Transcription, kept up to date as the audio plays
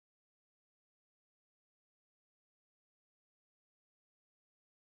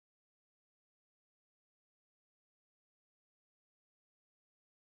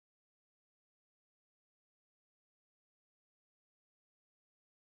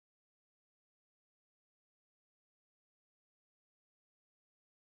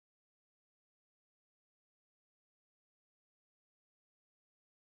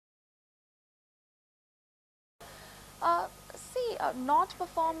Not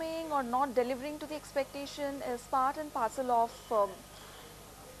performing or not delivering to the expectation is part and parcel of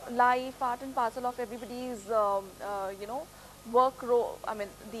life, part and parcel of everybody's, the work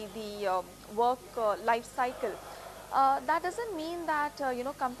life cycle. That doesn't mean that,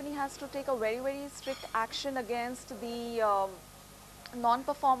 company has to take a very, very strict action against the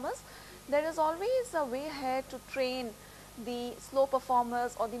non-performers. There is always a way ahead to train the slow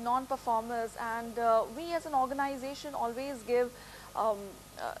performers or the non-performers, and we as an organization always give a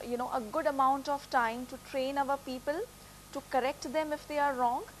good amount of time to train our people, to correct them if they are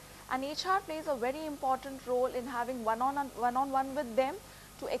wrong, and HR plays a very important role in having one-on-one with them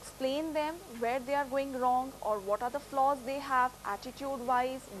to explain them where they are going wrong or what are the flaws they have, attitude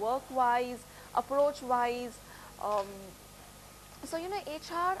wise, work wise, approach wise. um,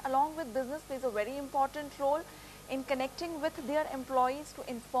 HR along with business plays a very important role in connecting with their employees to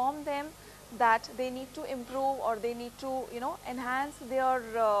inform them that they need to improve or they need to, enhance their,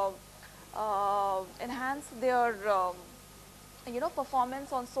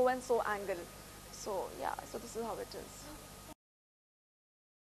 performance on so and so angle. So yeah, so this is how it is.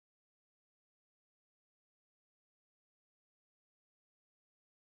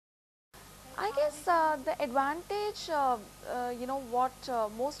 I guess the advantage, what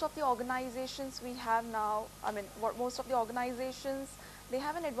most of the organizations we have now, what most of the organizations, they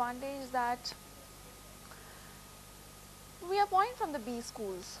have an advantage that we are point from the B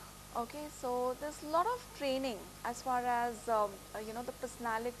schools. Okay, so there's a lot of training as far as, the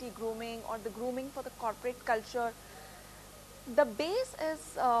personality grooming or the grooming for the corporate culture. The base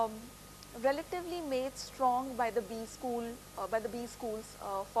is relatively made strong by the B schools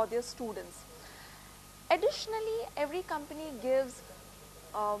for their students. Additionally, every company gives,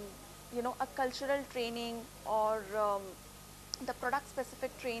 um, a cultural training or the product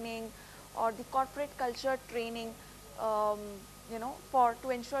specific training or the corporate culture training, um, for to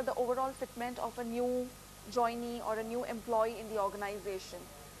ensure the overall fitment of a new joinee or a new employee in the organization.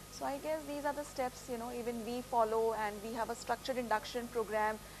 So I guess these are the steps, even we follow, and we have a structured induction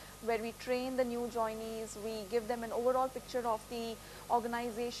program where we train the new joinees, we give them an overall picture of the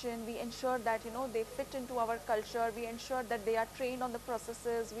organization, we ensure that, they fit into our culture, we ensure that they are trained on the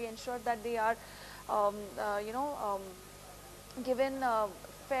processes, we ensure that they are, um, uh, you know, um, given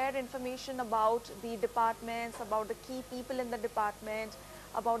fair information about the departments, about the key people in the department,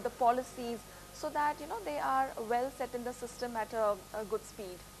 about the policies, so that, they are well set in the system at a good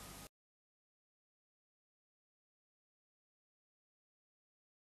speed.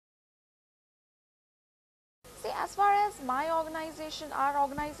 See, as far as my organization, our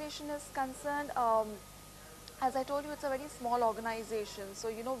organization is concerned, as I told you, it's a very small organization. So,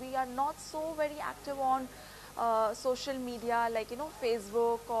 we are not so very active on social media like,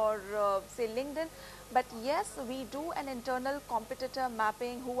 Facebook or say LinkedIn. But yes, we do an internal competitor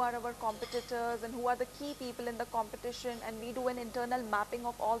mapping, who are our competitors and who are the key people in the competition. And we do an internal mapping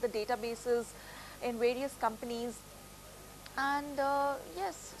of all the databases in various companies. And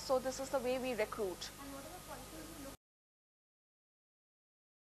yes, so this is the way we recruit.